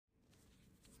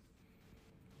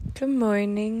Good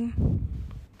morning,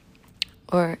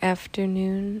 or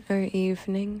afternoon, or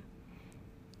evening,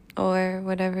 or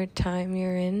whatever time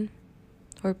you're in,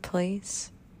 or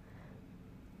place.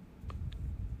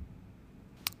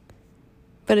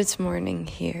 But it's morning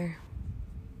here.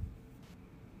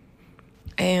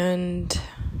 And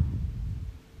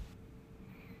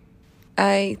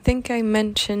I think I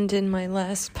mentioned in my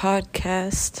last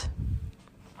podcast,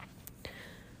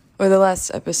 or the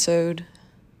last episode,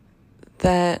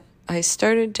 that I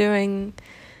started doing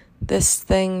this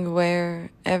thing where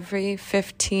every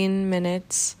 15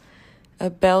 minutes a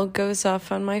bell goes off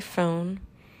on my phone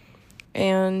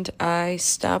and I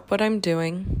stop what I'm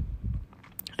doing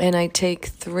and I take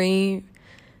 3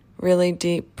 really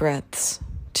deep breaths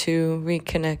to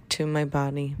reconnect to my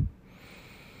body.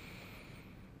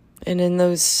 And in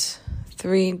those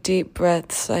 3 deep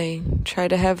breaths, I try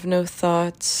to have no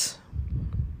thoughts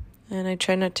and I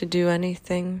try not to do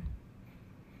anything.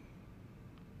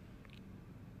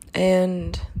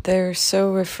 And they're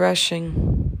so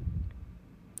refreshing.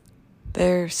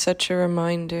 They're such a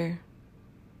reminder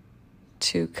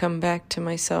to come back to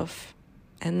myself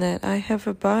and that I have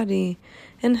a body.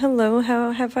 And hello,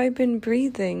 how have I been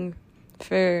breathing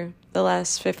for the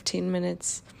last 15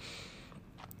 minutes?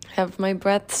 Have my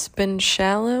breaths been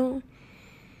shallow?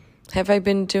 Have I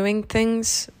been doing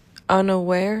things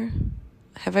unaware?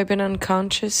 Have I been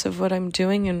unconscious of what I'm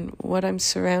doing and what I'm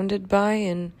surrounded by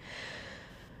and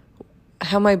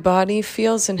how my body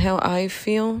feels and how I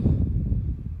feel?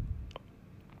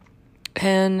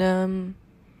 And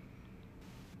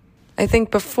I think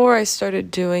before I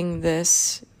started doing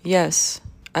this, yes,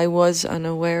 I was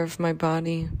unaware of my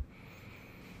body.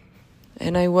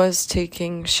 And I was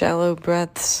taking shallow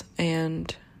breaths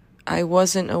and I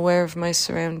wasn't aware of my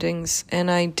surroundings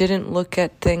and I didn't look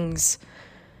at things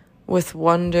with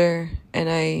wonder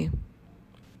and I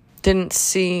didn't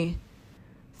see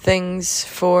things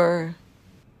for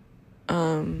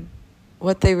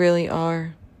what they really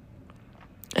are.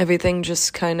 Everything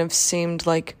just kind of seemed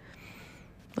like,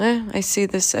 I see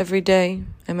this every day.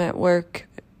 I'm at work.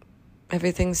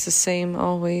 Everything's the same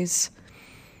always.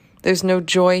 There's no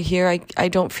joy here. I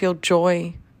don't feel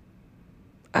joy.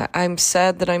 I'm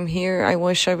sad that I'm here. I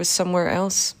wish I was somewhere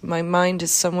else. My mind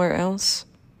is somewhere else.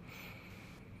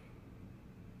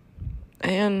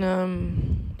 And,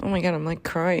 oh my God, I'm like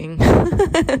crying.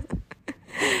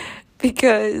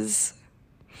 Because,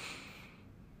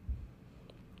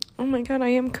 oh my God, I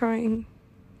am crying.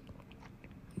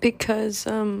 Because,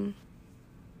 Thich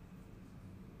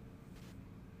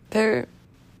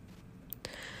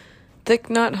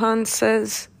Nhat Hanh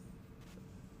says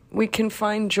we can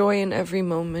find joy in every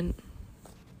moment.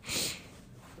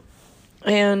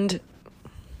 And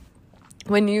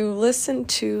when you listen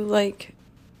to like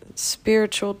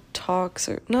spiritual talks,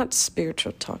 or not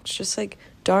spiritual talks, just like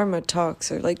Dharma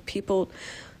talks, or like people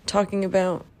talking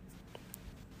about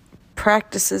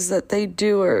practices that they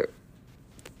do, or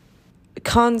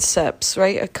concepts,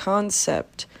 right? A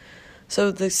concept. So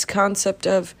this concept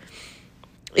of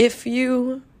if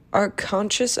you are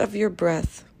conscious of your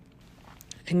breath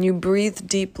and you breathe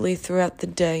deeply throughout the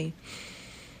day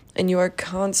and you are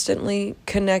constantly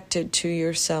connected to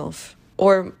yourself,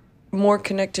 or more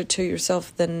connected to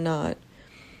yourself than not,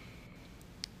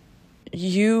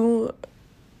 you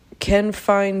can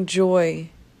find joy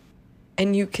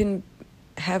and you can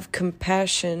have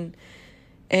compassion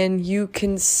and you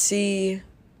can see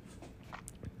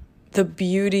the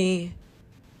beauty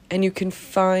and you can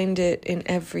find it in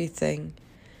everything.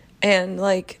 And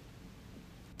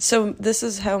so this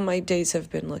is how my days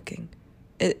have been looking.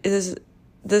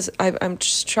 I'm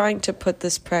just trying to put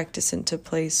this practice into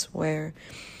place where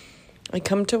I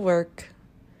come to work.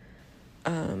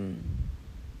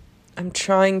 I'm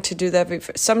trying to do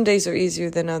that. Some days are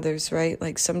easier than others, right?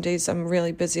 Like some days I'm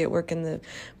really busy at work and the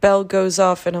bell goes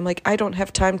off and I'm like, I don't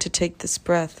have time to take this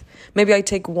breath. Maybe I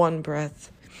take 1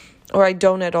 breath or I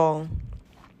don't at all.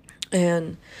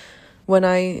 And when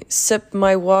I sip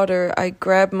my water, I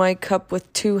grab my cup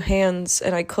with 2 hands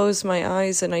and I close my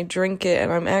eyes and I drink it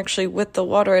and I'm actually with the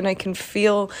water and I can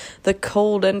feel the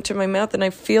cold enter my mouth and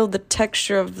I feel the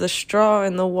texture of the straw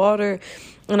and the water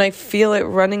and I feel it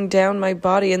running down my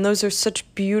body, and those are such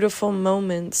beautiful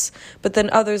moments. But then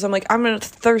others, I'm like, I'm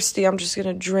thirsty, I'm just going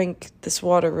to drink this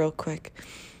water real quick.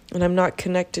 And I'm not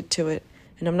connected to it,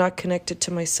 and I'm not connected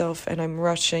to myself, and I'm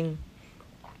rushing.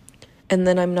 And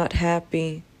then I'm not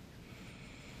happy.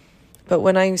 But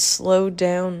when I slow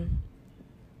down,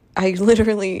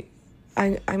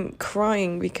 I'm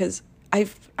crying because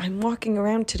I'm walking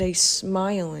around today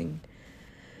smiling.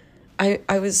 I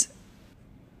was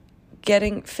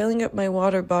filling up my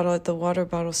water bottle at the water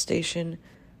bottle station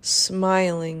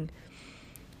smiling,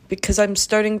 because I'm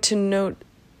starting to note,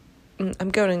 I'm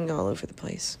going all over the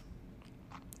place.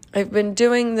 I've been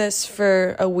doing this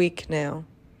for a week now.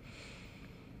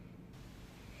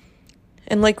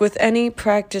 And like with any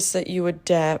practice that you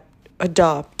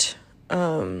adopt,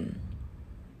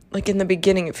 like in the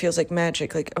beginning, it feels like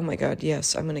magic. Like, oh my God,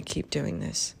 yes, I'm going to keep doing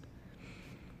this.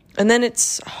 And then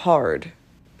it's hard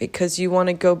because you want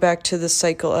to go back to the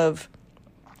cycle of,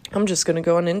 I'm just going to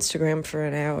go on Instagram for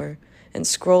an hour and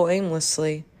scroll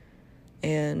aimlessly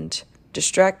and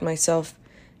distract myself.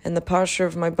 And the posture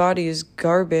of my body is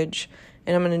garbage.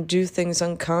 And I'm going to do things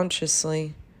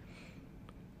unconsciously.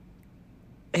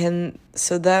 And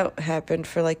so that happened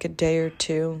for like a day or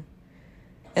two.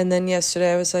 And then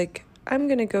yesterday I was like, I'm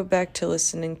going to go back to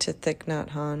listening to Thich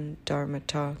Nhat Hanh Dharma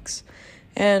talks.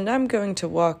 And I'm going to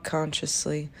walk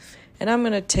consciously. And I'm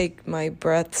going to take my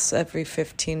breaths every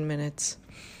 15 minutes.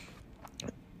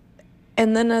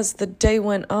 And then as the day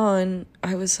went on,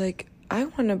 I was like, I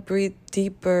want to breathe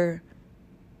deeper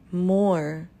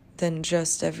more than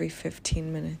just every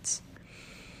 15 minutes.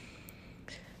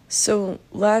 So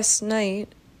last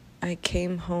night, I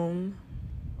came home.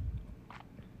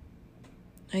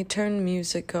 I turned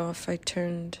music off.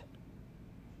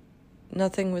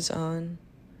 Nothing was on.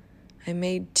 I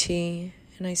made tea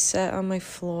and I sat on my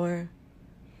floor.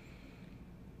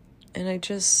 And I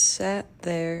just sat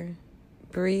there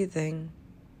breathing.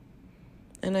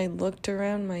 And I looked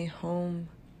around my home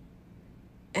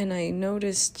and I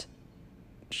noticed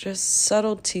just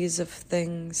subtleties of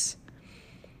things.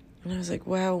 And I was like,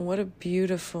 wow, what a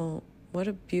beautiful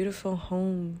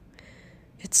home.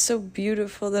 It's so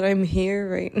beautiful that I'm here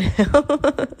right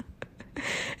now.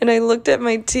 And I looked at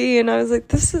my tea and I was like,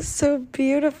 this is so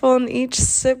beautiful. And each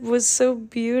sip was so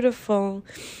beautiful.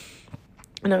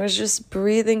 And I was just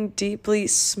breathing deeply,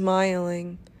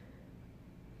 smiling.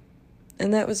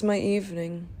 And that was my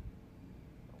evening.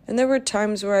 And there were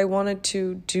times where I wanted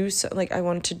to do something, like I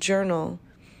wanted to journal.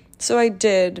 So I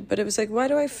did, but it was like, why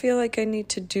do I feel like I need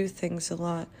to do things a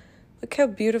lot? Look how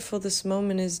beautiful this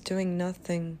moment is, doing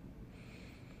nothing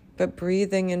but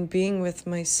breathing and being with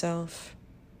myself.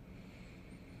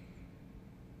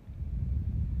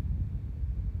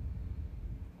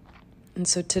 And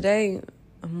so today,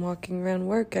 I'm walking around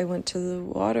work. I went to the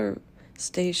water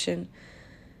station,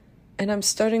 and I'm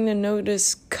starting to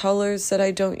notice colors that I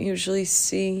don't usually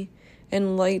see,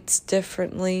 and lights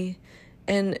differently,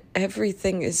 and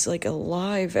everything is like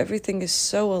alive. Everything is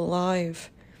so alive.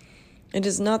 It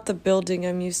is not the building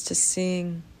I'm used to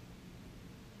seeing.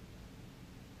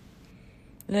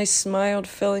 And I smiled,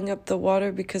 filling up the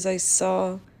water, because I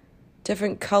saw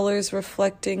different colors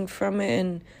reflecting from it,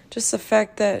 and just the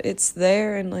fact that it's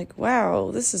there, and like,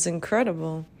 wow, this is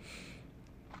incredible.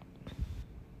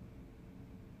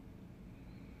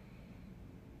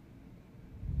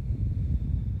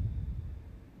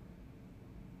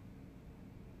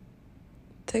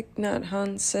 Thich Nhat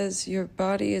Hanh says, your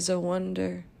body is a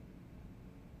wonder.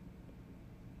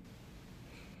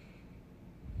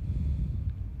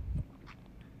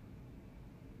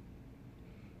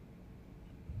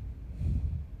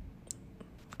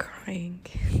 Crying.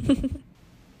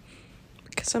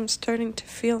 Because I'm starting to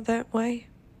feel that way.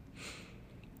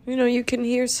 You know, you can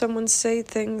hear someone say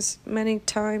things many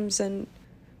times and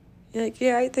you're like,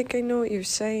 yeah, I think I know what you're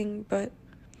saying, but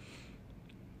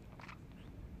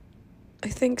I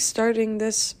think starting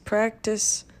this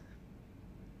practice,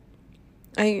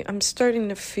 I'm starting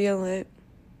to feel it.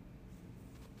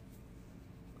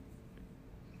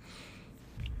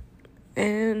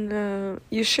 And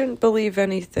you shouldn't believe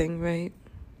anything, right?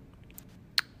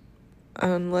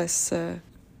 Unless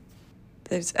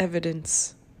there's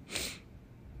evidence.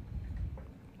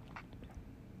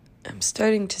 I'm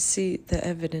starting to see the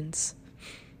evidence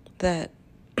that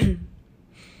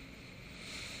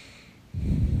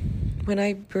when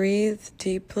I breathe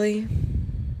deeply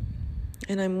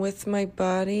and I'm with my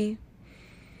body,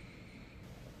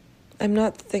 I'm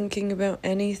not thinking about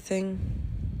anything,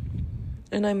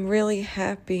 and I'm really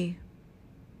happy,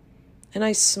 and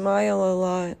I smile a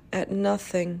lot at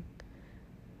nothing.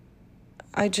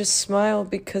 I just smile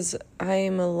because I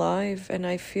am alive and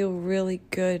I feel really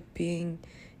good being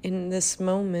in this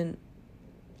moment.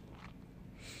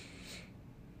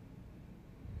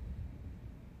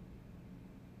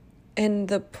 And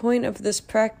the point of this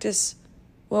practice,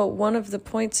 well, one of the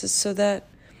points is so that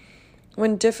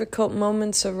when difficult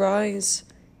moments arise,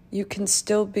 you can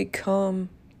still be calm.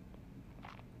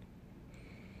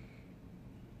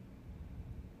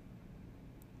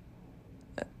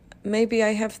 Maybe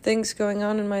I have things going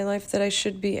on in my life that I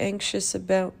should be anxious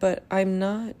about, but I'm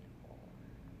not.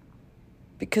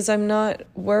 because I'm not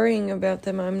worrying about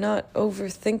them. I'm not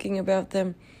overthinking about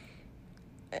them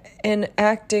and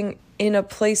acting in a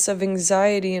place of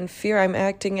anxiety and fear. I'm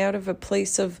acting out of a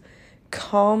place of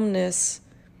calmness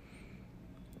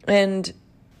and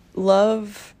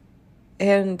love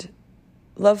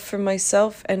for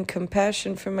myself and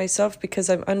compassion for myself, because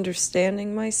I'm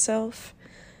understanding myself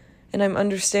and I'm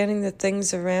understanding the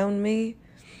things around me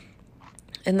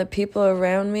and the people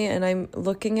around me, and I'm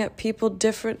looking at people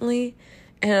differently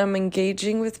and I'm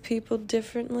engaging with people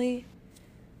differently.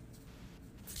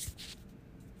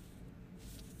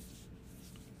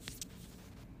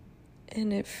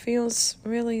 And it feels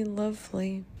really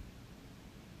lovely.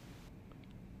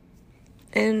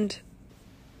 And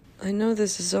I know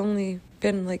this has only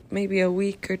been like maybe a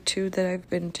week or two that I've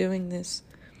been doing this,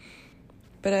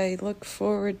 but I look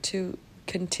forward to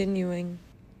continuing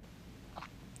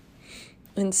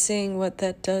and seeing what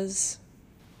that does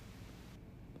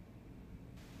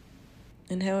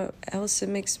and how else it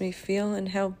makes me feel and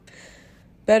how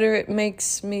better it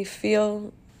makes me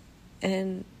feel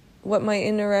and what my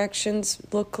interactions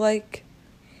look like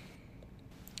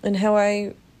and how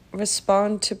I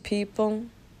respond to people,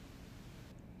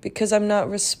 because I'm not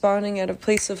responding at a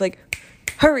place of like,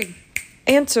 hurry,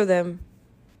 answer them.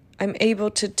 I'm able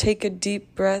to take a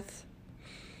deep breath.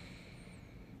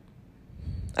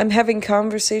 I'm having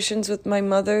conversations with my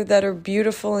mother that are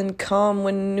beautiful and calm,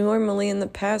 when normally in the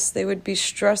past they would be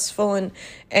stressful and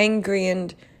angry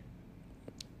and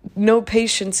no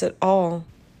patience at all.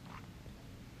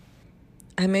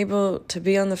 I'm able to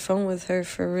be on the phone with her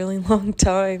for a really long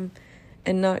time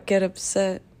and not get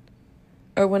upset.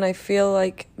 Or when I feel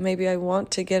like maybe I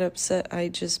want to get upset, I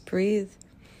just breathe.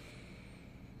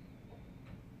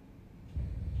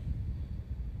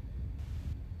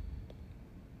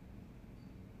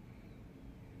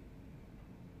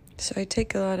 So I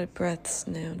take a lot of breaths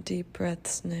now, deep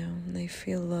breaths now, and they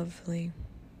feel lovely.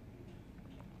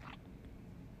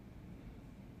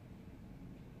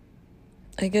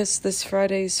 I guess this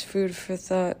Friday's food for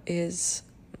thought is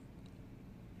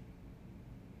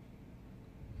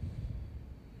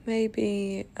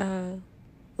maybe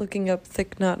looking up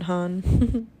Thich Nhat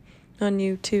Hanh on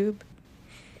YouTube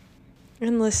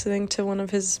and listening to one of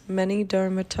his many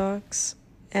Dharma talks.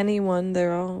 Anyone,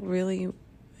 they're all really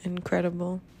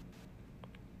incredible.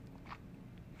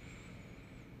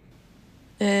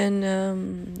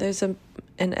 And there's an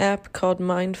app called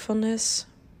Mindfulness,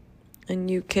 and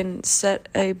you can set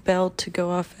a bell to go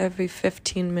off every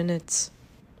 15 minutes.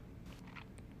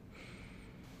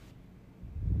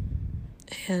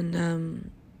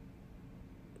 And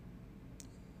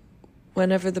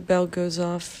whenever the bell goes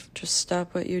off, just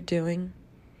stop what you're doing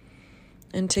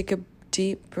and take a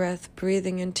deep breath,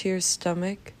 breathing into your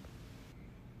stomach,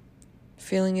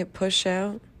 feeling it push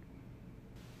out,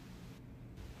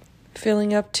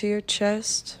 filling up to your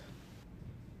chest.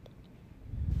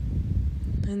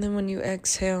 And then when you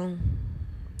exhale,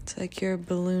 it's like your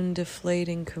balloon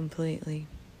deflating completely.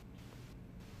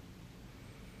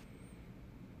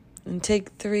 And take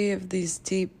 3 of these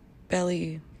deep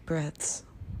belly breaths.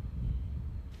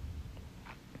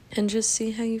 And just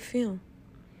see how you feel.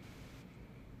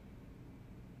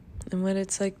 And what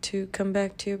it's like to come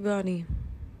back to your body.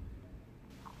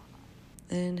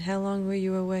 And how long were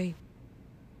you away?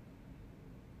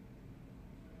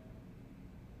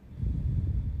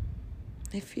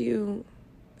 If you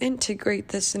integrate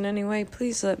this in any way,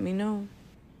 please let me know.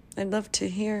 I'd love to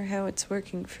hear how it's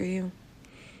working for you.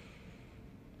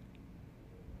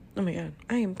 Oh my God,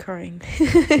 I am crying.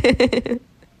 It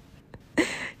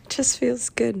just feels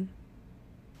good.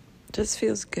 It just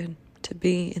feels good to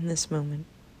be in this moment.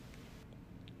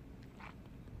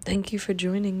 Thank you for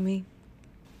joining me.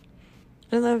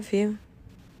 I love you.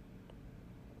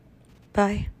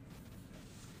 Bye.